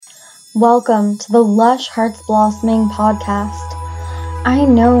Welcome to the Lush Hearts Blossoming podcast. I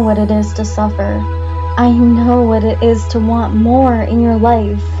know what it is to suffer. I know what it is to want more in your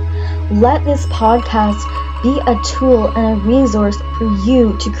life. Let this podcast be a tool and a resource for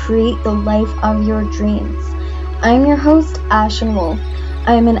you to create the life of your dreams. I'm your host, Ashen Wolf.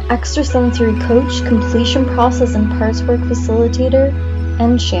 I am an extrasensory coach, completion process and parts work facilitator,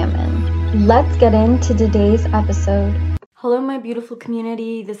 and shaman. Let's get into today's episode. Hello, my beautiful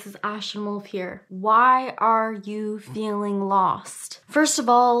community. This is Ashen Wolf here. Why are you feeling lost? First of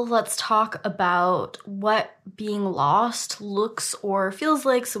all, let's talk about what being lost looks or feels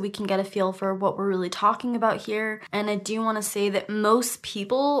like so we can get a feel for what we're really talking about here. And I do want to say that most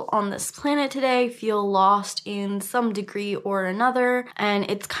people on this planet today feel lost in some degree or another. And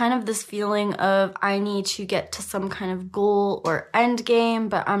it's kind of this feeling of I need to get to some kind of goal or end game,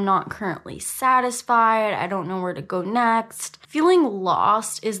 but I'm not currently satisfied. I don't know where to go next. Feeling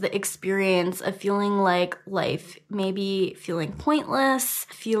lost is the experience of feeling like life maybe feeling pointless,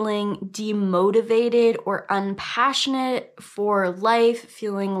 feeling demotivated or unpassionate for life,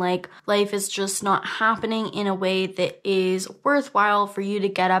 feeling like life is just not happening in a way that is worthwhile for you to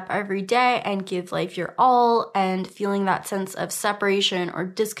get up every day and give life your all, and feeling that sense of separation or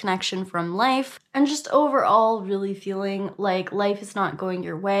disconnection from life, and just overall really feeling like life is not going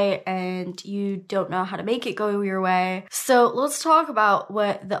your way and you don't know how to make it go your way. So let's talk about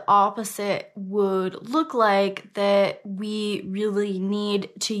what the opposite would look like that we really need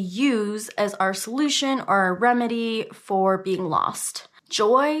to use as our solution or our remedy for being lost.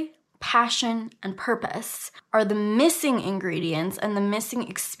 Joy, passion, and purpose are the missing ingredients and the missing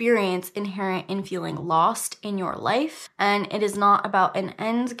experience inherent in feeling lost in your life. And it is not about an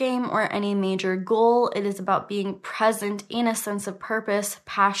end game or any major goal. It is about being present in a sense of purpose,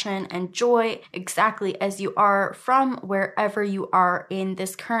 passion, and joy exactly as you are from wherever you are in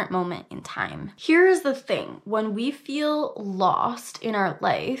this current moment in time. Here's the thing. When we feel lost in our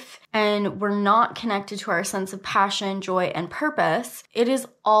life and we're not connected to our sense of passion, joy, and purpose, it is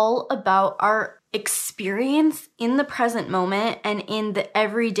all about our experience in the present moment and in the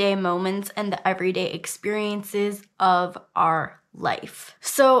everyday moments and the everyday experiences of our life.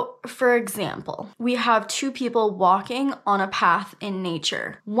 So, for example, we have two people walking on a path in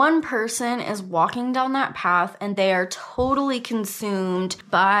nature. One person is walking down that path and they are totally consumed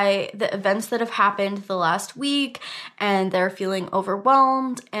by the events that have happened the last week, and they're feeling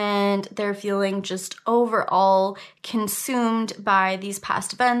overwhelmed and they're feeling just overall consumed by these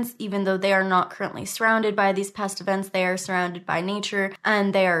past events. Even though they are not currently surrounded by these past events, they are surrounded by nature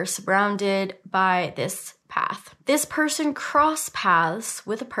and they are surrounded by this path. This person cross paths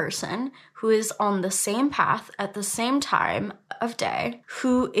with a person who is on the same path at the same time of day,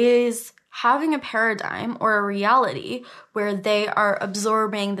 who is having a paradigm or a reality where they are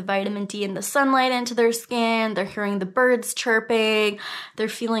absorbing the vitamin D and the sunlight into their skin, they're hearing the birds chirping, they're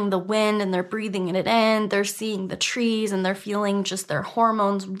feeling the wind and they're breathing it in, they're seeing the trees and they're feeling just their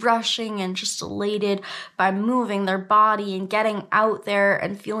hormones rushing and just elated by moving their body and getting out there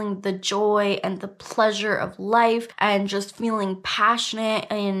and feeling the joy and the pleasure of life and just feeling passionate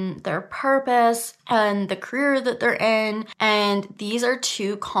in their purpose and the career that they're in. And these are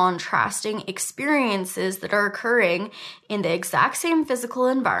two contrasting experiences that are occurring in the exact same physical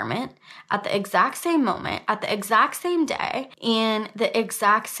environment, at the exact same moment, at the exact same day, in the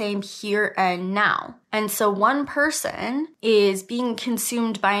exact same here and now. And so one person is being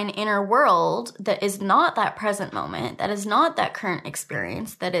consumed by an inner world that is not that present moment, that is not that current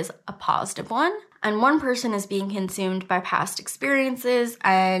experience, that is a positive one. And one person is being consumed by past experiences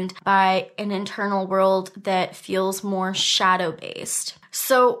and by an internal world that feels more shadow-based.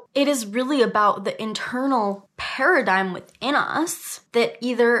 So it is really about the internal paradigm within us that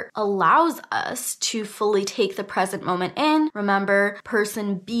either allows us to fully take the present moment in. Remember,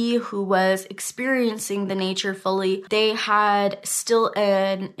 person B who was experiencing the nature fully, they had still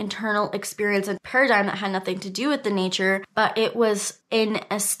an internal experience and paradigm that had nothing to do with the nature, but it was in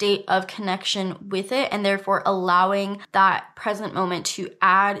a state of connection with it and therefore allowing that present moment to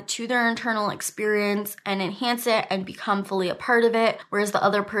add to their internal experience and enhance it and become fully a part of it, whereas the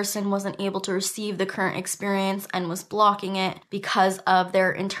other person wasn't able to receive the current experience and was blocking it because of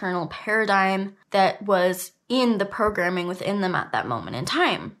their internal paradigm that was in the programming within them at that moment in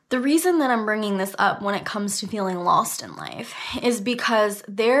time. The reason that I'm bringing this up when it comes to feeling lost in life is because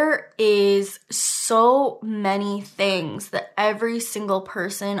there is so many things that every single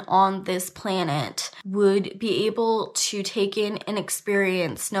person on this planet would be able to take in and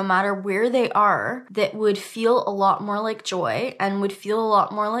experience, no matter where they are, that would feel a lot more like joy and would feel a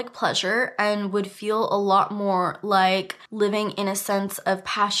lot more like pleasure and would feel a lot more like living in a sense of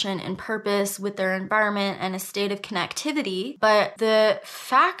passion and purpose with their environment and a state of connectivity. But the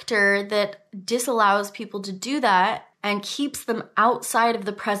factor that disallows people to do that and keeps them outside of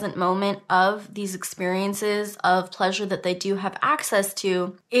the present moment of these experiences of pleasure that they do have access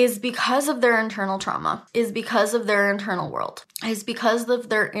to is because of their internal trauma, is because of their internal world, is because of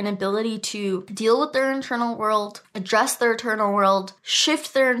their inability to deal with their internal world, address their internal world,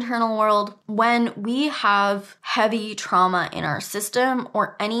 shift their internal world. When we have heavy trauma in our system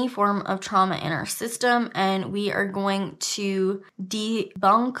or any form of trauma in our system, and we are going to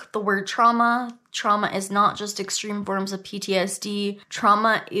debunk the word trauma. Trauma is not just extreme forms of PTSD.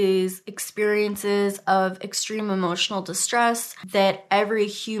 Trauma is experiences of extreme emotional distress that every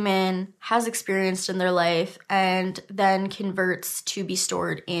human has experienced in their life and then converts to be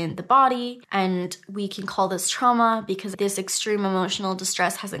stored in the body. And we can call this trauma because this extreme emotional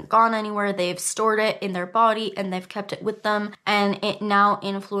distress hasn't gone anywhere. They've stored it in their body and they've kept it with them. And it now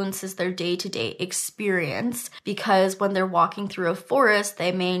influences their day-to-day experience because when they're walking through a forest,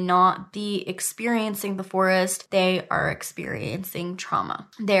 they may not be experiencing the forest, they are experiencing trauma.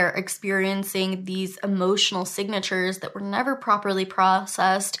 They're experiencing these emotional signatures that were never properly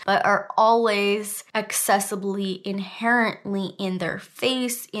processed, but are always accessibly inherently in their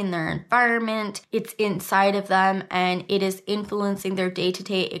face, in their environment. It's inside of them and it is influencing their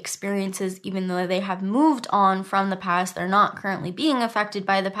day-to-day experiences. Even though they have moved on from the past, they're not currently being affected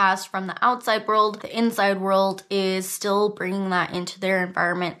by the past from the outside world. The inside world is still bringing that into their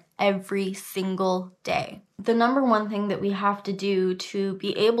environment every single day. The number one thing that we have to do to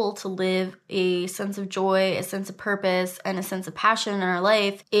be able to live a sense of joy, a sense of purpose, and a sense of passion in our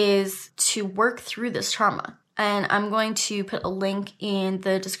life is to work through this trauma. And I'm going to put a link in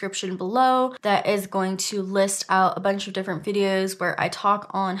the description below that is going to list out a bunch of different videos where I talk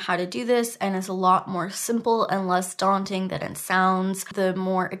on how to do this, and it's a lot more simple and less daunting than it sounds. The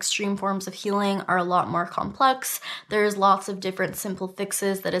more extreme forms of healing are a lot more complex. There's lots of different simple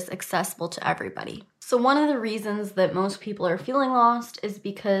fixes that is accessible to everybody. So one of the reasons that most people are feeling lost is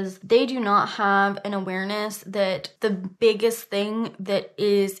because they do not have an awareness that the biggest thing that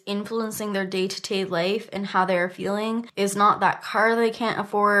is influencing their day-to-day life and how they are feeling is not that car they can't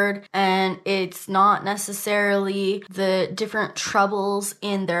afford, and it's not necessarily the different troubles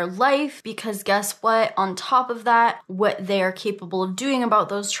in their life, because guess what? On top of that, what they are capable of doing about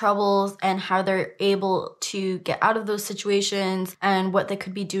those troubles and how they're able to get out of those situations and what they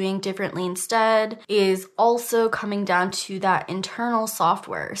could be doing differently instead is also coming down to that internal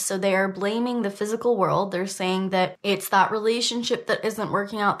software. So they are blaming the physical world. They're saying that it's that relationship that isn't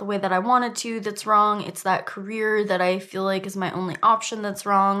working out the way that I wanted to that's wrong. It's that career that I feel like is my only option that's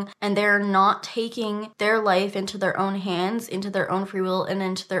wrong. And they're not taking their life into their own hands, into their own free will, and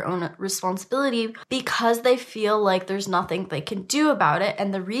into their own responsibility because they feel like there's nothing they can do about it.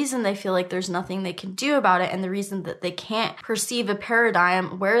 And the reason they feel like there's nothing they can do about it, and the reason that they can't perceive a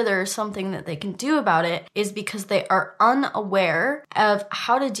paradigm where there's something that they can do about it, is because they are unaware of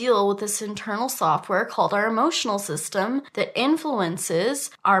how to deal with this internal software called our emotional system that influences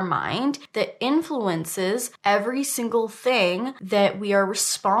our mind, that influences every single thing that we are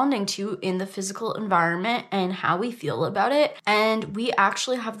responding to in the physical environment and how we feel about it. And we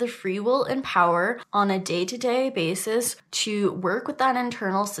actually have the free will and power on a day-to-day basis to work with that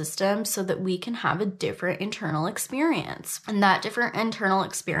internal system so that we can have a different internal experience. And that different internal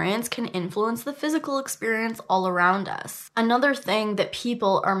experience can influence the physical experience all around us. Another thing that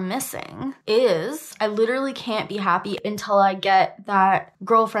people are missing is I literally can't be happy until I get that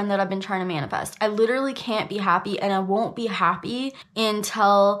girlfriend that I've been trying to manifest. I literally can't be happy, and I won't be happy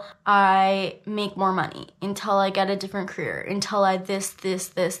until I make more money, until I get a different career, until I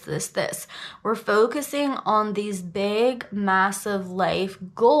this. We're focusing on these big, massive life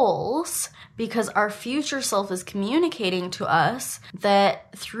goals because our future self is communicating to us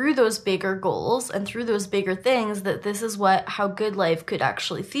that through those bigger goals and through those bigger things that this is how good life could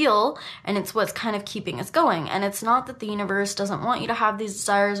actually feel, and it's what's kind of keeping us going. And it's not that the universe doesn't want you to have these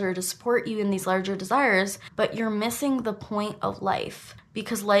desires or to support you in these larger desires, but you're missing the point of life.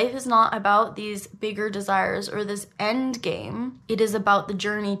 because life is not about these bigger desires or this end game. It is about the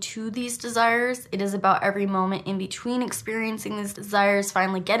journey to these desires. It is about every moment in between experiencing these desires,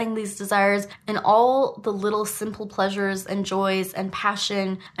 finally getting these desires, and all the little simple pleasures and joys and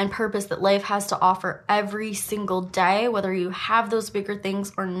passion and purpose that life has to offer every single day, whether you have those bigger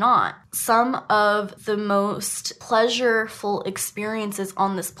things or not. Some of the most pleasureful experiences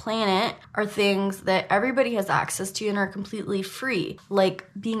on this planet are things that everybody has access to and are completely free, like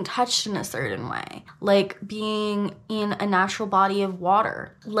being touched in a certain way, like being in a natural body of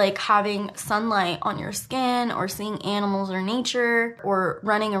water, like having sunlight on your skin, or seeing animals or nature, or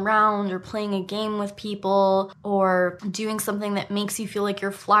running around or playing a game with people, or doing something that makes you feel like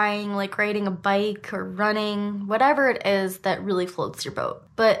you're flying, like riding a bike or running, whatever it is that really floats your boat.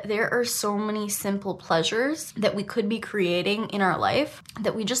 But there are so many simple pleasures that we could be creating in our life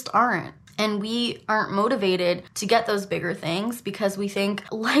that we just aren't. And we aren't motivated to get those bigger things because we think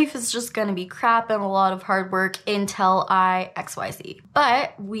life is just going to be crap and a lot of hard work until I XYZ.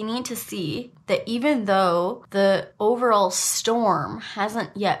 But we need to see that even though the overall storm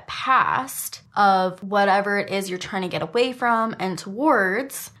hasn't yet passed of whatever it is you're trying to get away from and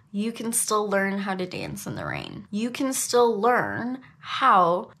towards, you can still learn how to dance in the rain. You can still learn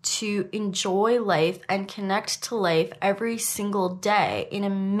how to enjoy life and connect to life every single day in a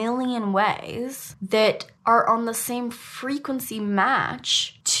million ways that are on the same frequency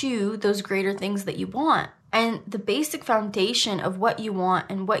match to those greater things that you want. And the basic foundation of what you want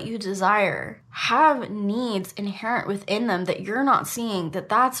and what you desire have needs inherent within them that you're not seeing,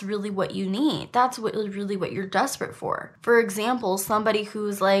 that's really what you need. That's really what you're desperate for. For example, somebody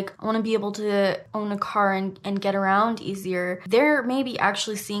who's like, I want to be able to own a car and get around easier. They're maybe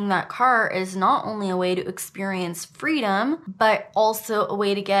actually seeing that car as not only a way to experience freedom, but also a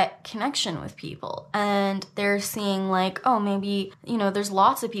way to get connection with people. And they're seeing like, oh, maybe, there's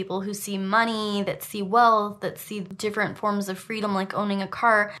lots of people who see money, that see wealth, that see different forms of freedom, like owning a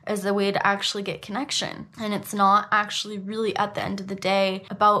car, as a way to actually get connection. And it's not actually really, at the end of the day,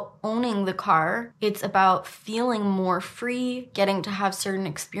 about owning the car. It's about feeling more free, getting to have certain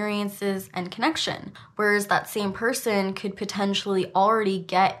experiences and connection. Whereas that same person could potentially already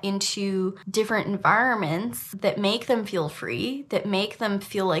get into different environments that make them feel free, that make them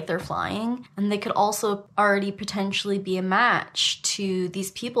feel like they're flying, and they could also already potentially be a match to these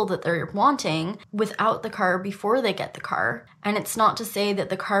people that they're wanting without the car before they get the car. And it's not to say that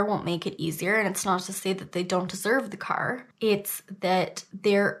the car won't make it easier, and it's not to say that they don't deserve the car. It's that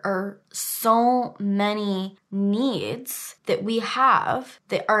there are so many needs that we have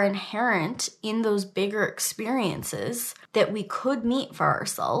that are inherent in those bigger experiences that we could meet for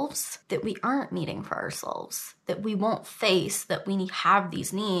ourselves, that we aren't meeting for ourselves, that we won't face, that we have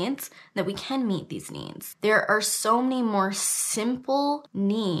these needs, that we can meet these needs. There are so many more simple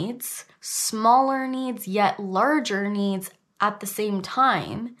needs, smaller needs, yet larger needs at the same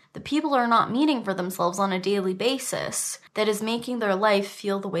time, the people are not meeting for themselves on a daily basis that is making their life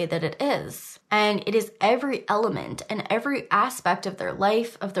feel the way that it is. And it is every element and every aspect of their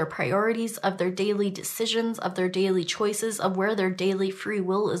life, of their priorities, of their daily decisions, of their daily choices, of where their daily free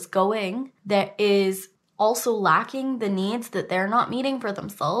will is going, that is also lacking the needs that they're not meeting for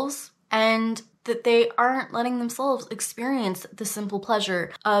themselves, and that they aren't letting themselves experience the simple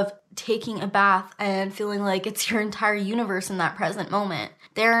pleasure of taking a bath and feeling like it's your entire universe in that present moment.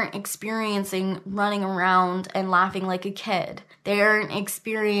 They aren't experiencing running around and laughing like a kid. They aren't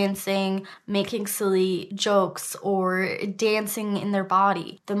experiencing making silly jokes or dancing in their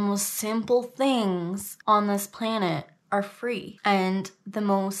body. The most simple things on this planet are free, and the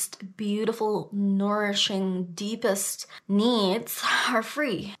most beautiful, nourishing, deepest needs are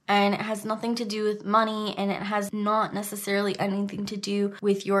free. And it has nothing to do with money, and it has not necessarily anything to do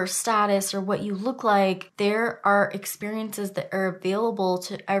with your status or what you look like. There are experiences that are available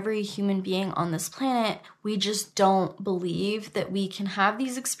to every human being on this planet. We just don't believe that we can have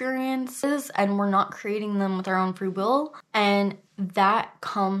these experiences, and we're not creating them with our own free will. And that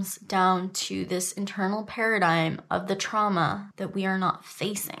comes down to this internal paradigm of the trauma that we are not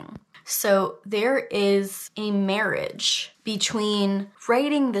facing. So there is a marriage between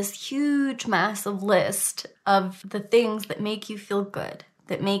writing this huge, massive list of the things that make you feel good,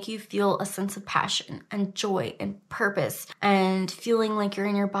 that make you feel a sense of passion and joy and purpose and feeling like you're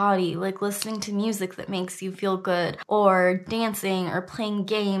in your body, like listening to music that makes you feel good, or dancing or playing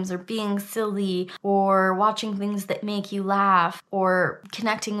games or being silly or watching things that make you laugh or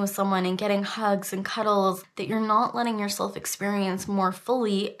connecting with someone and getting hugs and cuddles, that you're not letting yourself experience more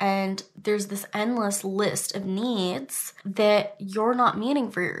fully. And there's this endless list of needs that you're not meeting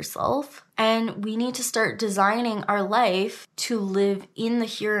for yourself And we need to start designing our life to live in the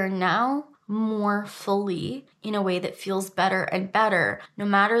here and now more fully in a way that feels better and better, no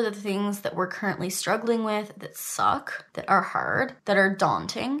matter the things that we're currently struggling with that suck, that are hard, that are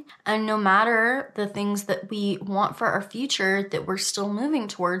daunting, and no matter the things that we want for our future that we're still moving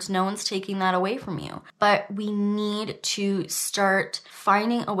towards. No one's taking that away from you. But we need to start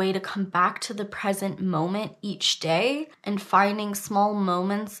finding a way to come back to the present moment each day and finding small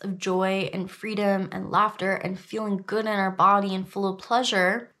moments of joy and freedom and laughter and feeling good in our body and full of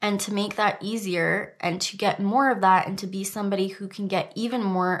pleasure, and to make that easier and to get more of that and to be somebody who can get even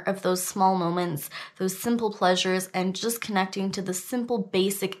more of those small moments, those simple pleasures, and just connecting to the simple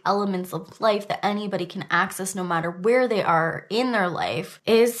basic elements of life that anybody can access no matter where they are in their life,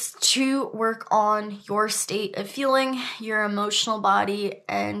 is to work on your state of feeling, your emotional body,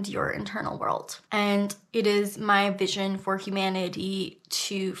 and your internal world. And it is my vision for humanity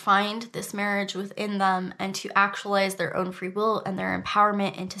to find this marriage within them and to actualize their own free will and their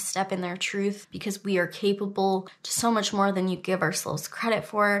empowerment and to step in their truth, because we are capable to so much more than you give ourselves credit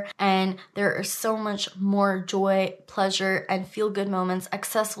for. And there are so much more joy, pleasure, and feel-good moments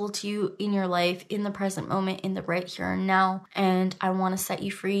accessible to you in your life, in the present moment, in the right here and now. And I want to set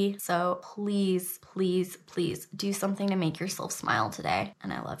you free. So please, please, please do something to make yourself smile today.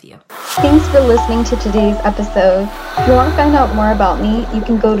 And I love you. Thanks for listening to today's episode. If you want to find out more about me, you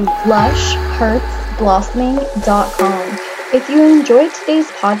can go to lushheartsblossoming.com. If you enjoyed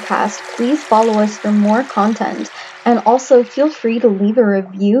today's podcast, please follow us for more content. And also feel free to leave a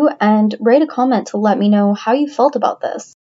review and write a comment to let me know how you felt about this.